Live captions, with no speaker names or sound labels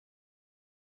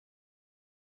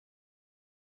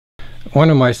One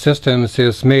of my systems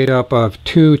is made up of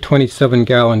two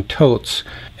 27-gallon totes,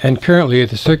 and currently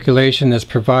the circulation that's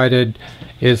provided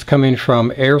is coming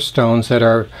from air stones that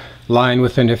are lying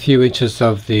within a few inches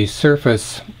of the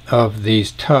surface of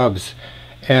these tubs,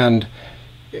 and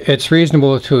it's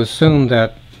reasonable to assume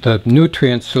that the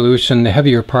nutrient solution, the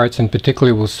heavier parts in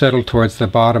particular, will settle towards the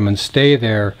bottom and stay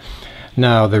there.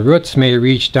 Now the roots may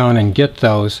reach down and get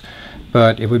those,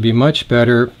 but it would be much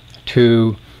better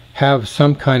to have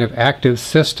some kind of active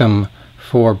system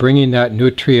for bringing that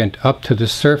nutrient up to the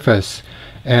surface.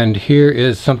 And here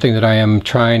is something that I am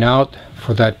trying out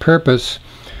for that purpose,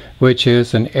 which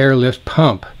is an airlift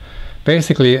pump.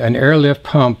 Basically, an airlift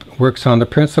pump works on the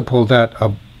principle that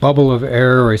a bubble of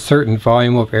air or a certain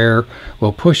volume of air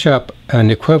will push up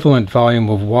an equivalent volume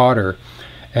of water,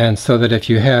 and so that if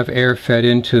you have air fed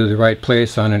into the right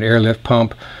place on an airlift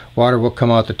pump, water will come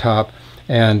out the top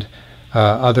and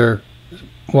other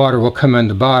water will come in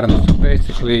the bottom. So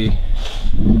basically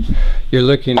you're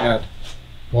looking at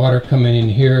water coming in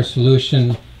here,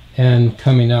 solution, and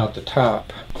coming out the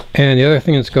top. And the other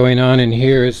thing that's going on in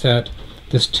here is that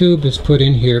this tube is put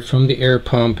in here from the air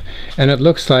pump, and it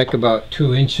looks like about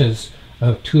 2 inches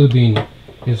of tubing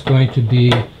is going to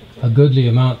be a goodly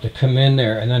amount to come in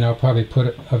there, and then I'll probably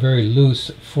put a very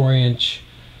loose 4-inch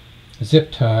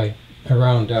zip tie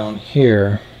around down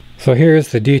here. So here's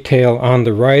the detail on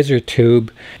the riser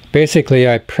tube. Basically,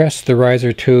 I press the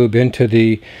riser tube into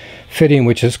the fitting,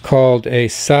 which is called a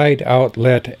side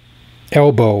outlet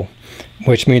elbow,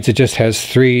 which means it just has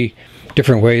 3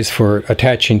 different ways for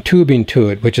attaching tubing to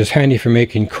it, which is handy for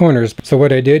making corners. So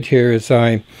what I did here is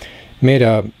I made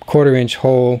a 1/4-inch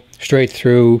hole straight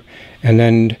through and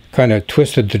then kind of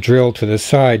twisted the drill to the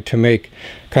side to make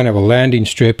kind of a landing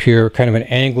strip here, kind of an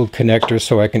angled connector,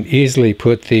 so I can easily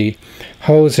put the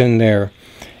hose in there.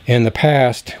 In the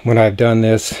past, when I've done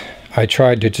this, I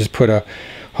tried to just put a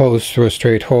hose through a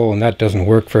straight hole, and that doesn't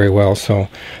work very well, so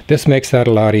this makes that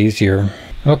a lot easier.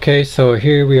 Okay, so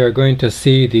here we are going to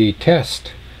see the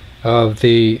test of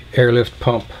the airlift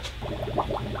pump.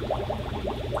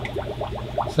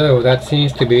 So that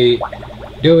seems to be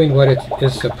doing what it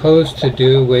is supposed to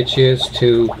do, which is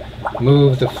to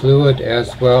move the fluid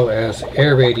as well as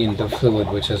aerating the fluid,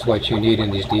 which is what you need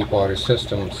in these deep water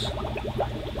systems.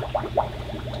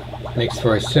 Makes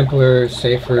for a simpler,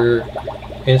 safer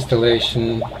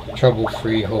installation,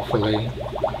 trouble-free hopefully.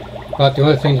 But the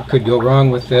only thing that could go wrong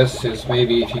with this is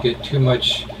maybe if you get too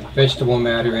much vegetable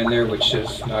matter in there, which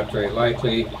is not very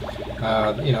likely.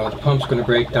 You know, the pump's going to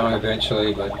break down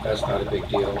eventually, but that's not a big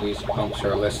deal. These pumps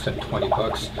are less than 20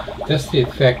 bucks. The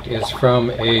effect is from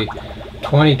a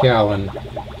 20-gallon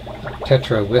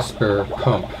Tetra Whisper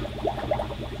pump.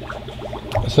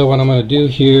 So what I'm going to do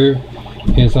here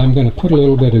is I'm going to put a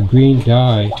little bit of green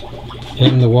dye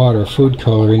in the water, food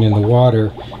coloring in the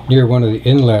water near one of the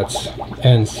inlets,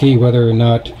 and see whether or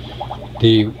not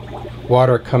the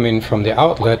water coming from the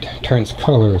outlet turns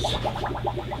colors.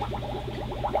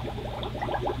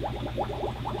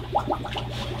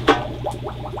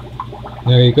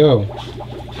 There you go.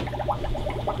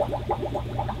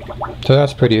 So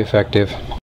that's pretty effective.